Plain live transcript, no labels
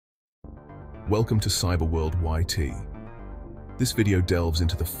Welcome to CyberWorldyt. This video delves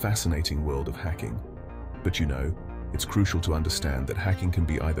into the fascinating world of hacking. But it's crucial to understand that hacking can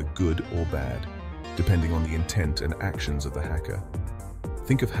be either good or bad, depending on the intent and actions of the hacker.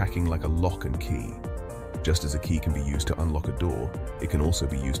 Think of hacking like a lock and key. Just as a key can be used to unlock a door, it can also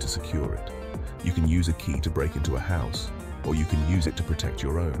be used to secure it. You can use a key to break into a house, or you can use it to protect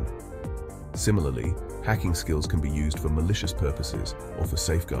your own. Similarly, hacking skills can be used for malicious purposes or for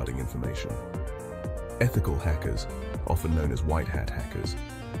safeguarding information. Ethical hackers, often known as white hat hackers,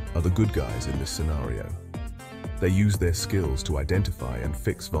 are the good guys in this scenario. They use their skills to identify and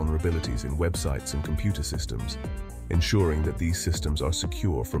fix vulnerabilities in websites and computer systems, ensuring that these systems are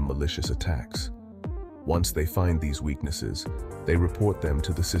secure from malicious attacks. Once they find these weaknesses, they report them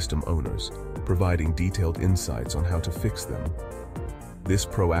to the system owners, providing detailed insights on how to fix them. This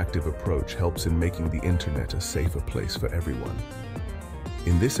proactive approach helps in making the internet a safer place for everyone.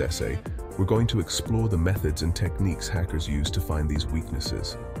 In this essay, we're going to explore the methods and techniques hackers use to find these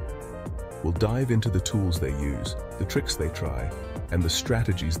weaknesses. We'll dive into the tools they use, the tricks they try, and the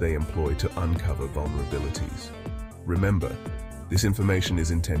strategies they employ to uncover vulnerabilities. Remember, this information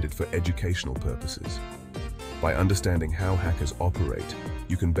is intended for educational purposes. By understanding how hackers operate,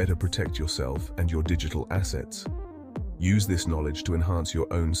 you can better protect yourself and your digital assets. Use this knowledge to enhance your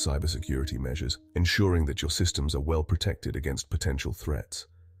own cybersecurity measures, ensuring that your systems are well protected against potential threats.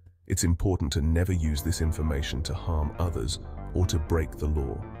 It's important to never use this information to harm others or to break the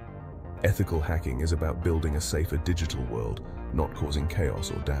law. Ethical hacking is about building a safer digital world, not causing chaos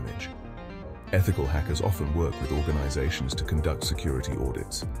or damage. Ethical hackers often work with organizations to conduct security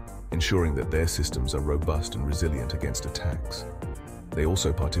audits, ensuring that their systems are robust and resilient against attacks. They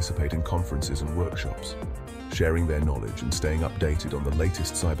also participate in conferences and workshops, sharing their knowledge and staying updated on the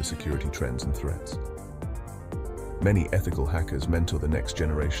latest cybersecurity trends and threats. Many ethical hackers mentor the next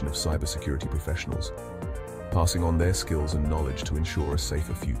generation of cybersecurity professionals, passing on their skills and knowledge to ensure a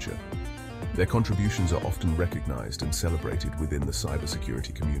safer future. Their contributions are often recognized and celebrated within the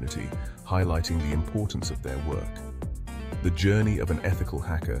cybersecurity community, highlighting the importance of their work. The journey of an ethical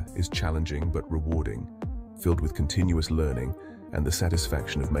hacker is challenging but rewarding, filled with continuous learning and the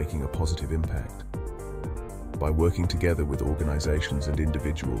satisfaction of making a positive impact. By working together with organizations and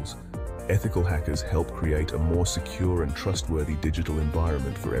individuals, ethical hackers help create a more secure and trustworthy digital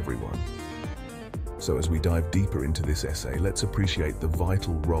environment for everyone. So as we dive deeper into this essay, let's appreciate the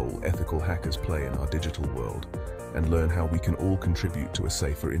vital role ethical hackers play in our digital world and learn how we can all contribute to a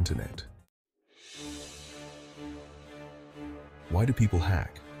safer internet. Why do people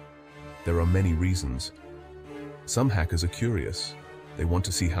hack? There are many reasons. Some hackers are curious. They want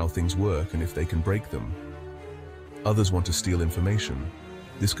to see how things work and if they can break them. Others want to steal information.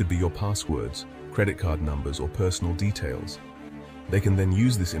 This could be your passwords, credit card numbers, or personal details. They can then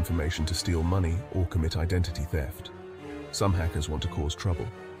use this information to steal money or commit identity theft. Some hackers want to cause trouble.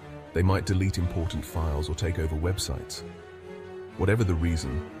 They might delete important files or take over websites. Whatever the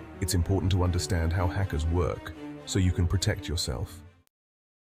reason, it's important to understand how hackers work so you can protect yourself.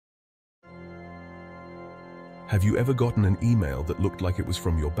 Have you ever gotten an email that looked like it was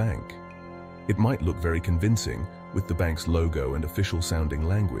from your bank? It might look very convincing with the bank's logo and official-sounding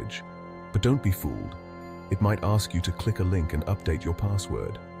language, but don't be fooled. It might ask you to click a link and update your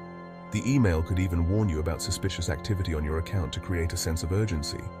password. The email could even warn you about suspicious activity on your account to create a sense of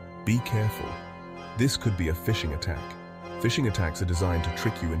urgency. Be careful. This could be a phishing attack. Phishing attacks are designed to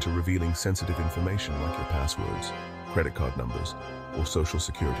trick you into revealing sensitive information like your passwords, credit card numbers, or social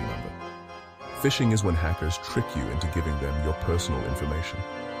security number. Phishing is when hackers trick you into giving them your personal information.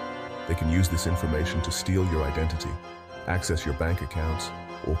 They can use this information to steal your identity, access your bank accounts,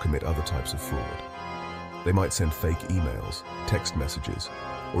 or commit other types of fraud. They might send fake emails, text messages,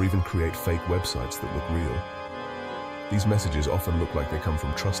 or even create fake websites that look real. These messages often look like they come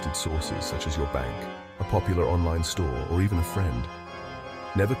from trusted sources such as your bank, a popular online store, or even a friend.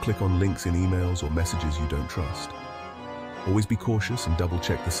 Never click on links in emails or messages you don't trust. Always be cautious and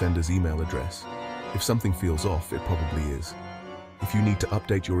double-check the sender's email address. If something feels off, it probably is. If you need to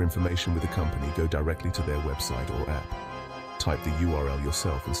update your information with a company, go directly to their website or app. Type the URL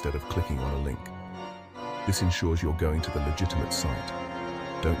yourself instead of clicking on a link. This ensures you're going to the legitimate site.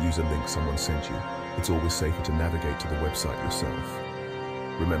 Don't use a link someone sent you. It's always safer to navigate to the website yourself.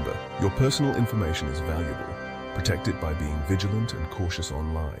 Remember, your personal information is valuable. Protect it by being vigilant and cautious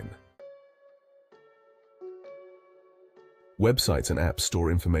online. Websites and apps store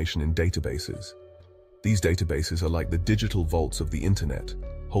information in databases. These databases are like the digital vaults of the internet,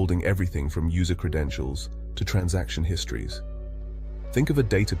 holding everything from user credentials to transaction histories. Think of a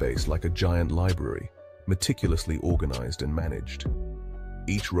database like a giant library, meticulously organized and managed.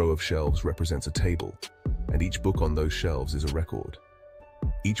 Each row of shelves represents a table, and each book on those shelves is a record.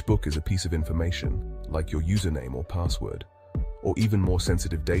 Each book is a piece of information, like your username or password, or even more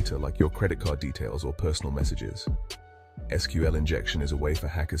sensitive data like your credit card details or personal messages. SQL injection is a way for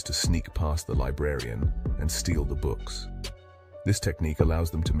hackers to sneak past the librarian and steal the books. This technique allows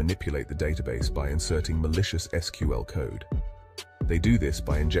them to manipulate the database by inserting malicious SQL code. They do this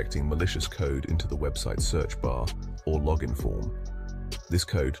by injecting malicious code into the website search bar or login form. This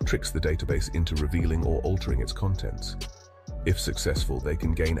code tricks the database into revealing or altering its contents. If successful, they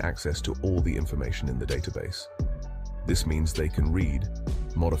can gain access to all the information in the database. This means they can read,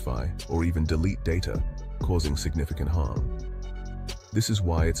 modify, or even delete data, causing significant harm. This is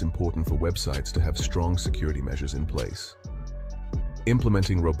why it's important for websites to have strong security measures in place.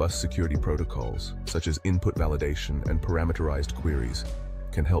 Implementing robust security protocols, such as input validation and parameterized queries,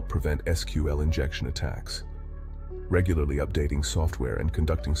 can help prevent SQL injection attacks. Regularly updating software and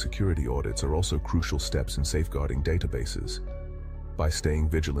conducting security audits are also crucial steps in safeguarding databases. By staying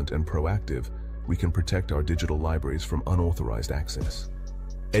vigilant and proactive, we can protect our digital libraries from unauthorized access.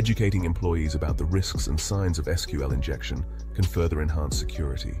 Educating employees about the risks and signs of SQL injection can further enhance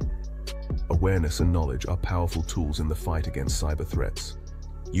security. Awareness and knowledge are powerful tools in the fight against cyber threats.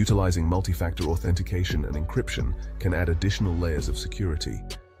 Utilizing multi-factor authentication and encryption can add additional layers of security,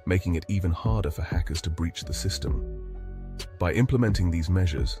 making it even harder for hackers to breach the system. By implementing these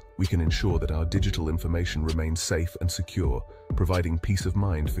measures, we can ensure that our digital information remains safe and secure, providing peace of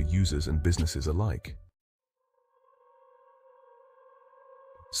mind for users and businesses alike.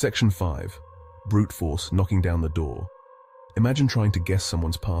 Section 5. Brute force knocking down the door. Imagine trying to guess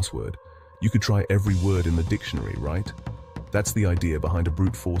someone's password. You could try every word in the dictionary, right? That's the idea behind a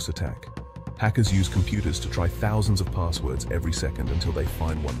brute force attack. Hackers use computers to try thousands of passwords every second until they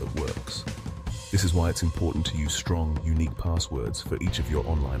find one that works. This is why it's important to use strong, unique passwords for each of your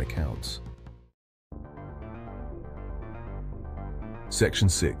online accounts. Section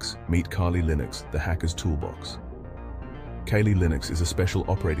 6. Meet Kali Linux, the hacker's toolbox. Kali Linux is a special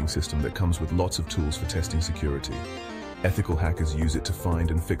operating system that comes with lots of tools for testing security. Ethical hackers use it to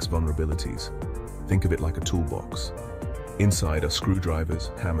find and fix vulnerabilities. Think of it like a toolbox. Inside are screwdrivers,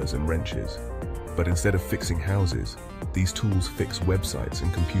 hammers, and wrenches. But instead of fixing houses, these tools fix websites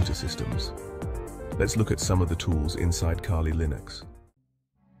and computer systems. Let's look at some of the tools inside Kali Linux.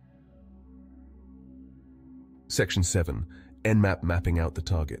 Section 7. Nmap mapping out the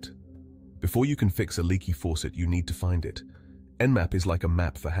target. Before you can fix a leaky faucet, you need to find it. Nmap is like a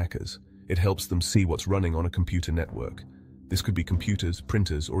map for hackers. It helps them see what's running on a computer network. This could be computers,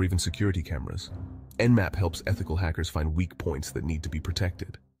 printers, or even security cameras. Nmap helps ethical hackers find weak points that need to be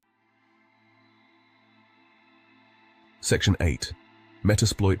protected. Section 8.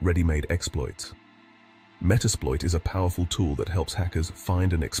 Metasploit ready-made exploits. Metasploit is a powerful tool that helps hackers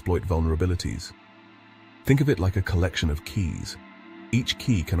find and exploit vulnerabilities. Think of it like a collection of keys. Each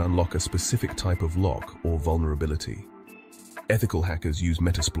key can unlock a specific type of lock or vulnerability. Ethical hackers use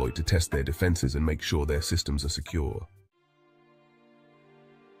Metasploit to test their defenses and make sure their systems are secure.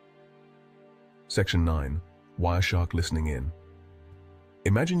 Section 9. Wireshark listening in.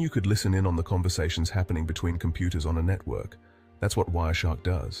 Imagine you could listen in on the conversations happening between computers on a network. That's what Wireshark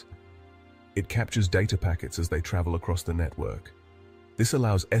does. It captures data packets as they travel across the network. This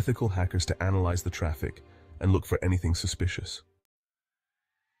allows ethical hackers to analyze the traffic and look for anything suspicious.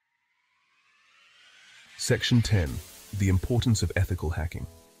 Section 10. The importance of ethical hacking.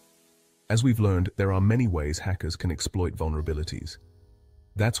 As we've learned, there are many ways hackers can exploit vulnerabilities.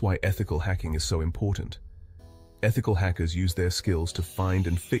 That's why ethical hacking is so important. Ethical hackers use their skills to find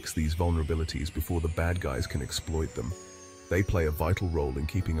and fix these vulnerabilities before the bad guys can exploit them. They play a vital role in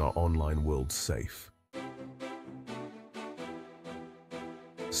keeping our online world safe.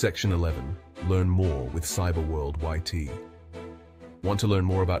 Section 11. Learn more with CyberWorldyt. Want to learn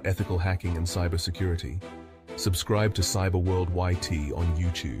more about ethical hacking and cybersecurity? Subscribe to CyberWorldyt on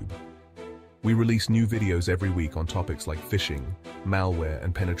YouTube. We release new videos every week on topics like phishing, malware,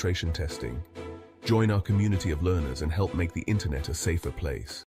 and penetration testing. Join our community of learners and help make the internet a safer place.